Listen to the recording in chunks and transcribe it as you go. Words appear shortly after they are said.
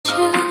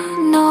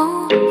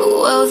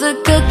All the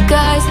good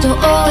guys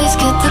don't always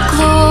get the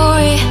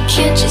glory.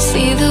 Can't you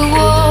see the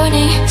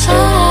warning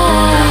signs?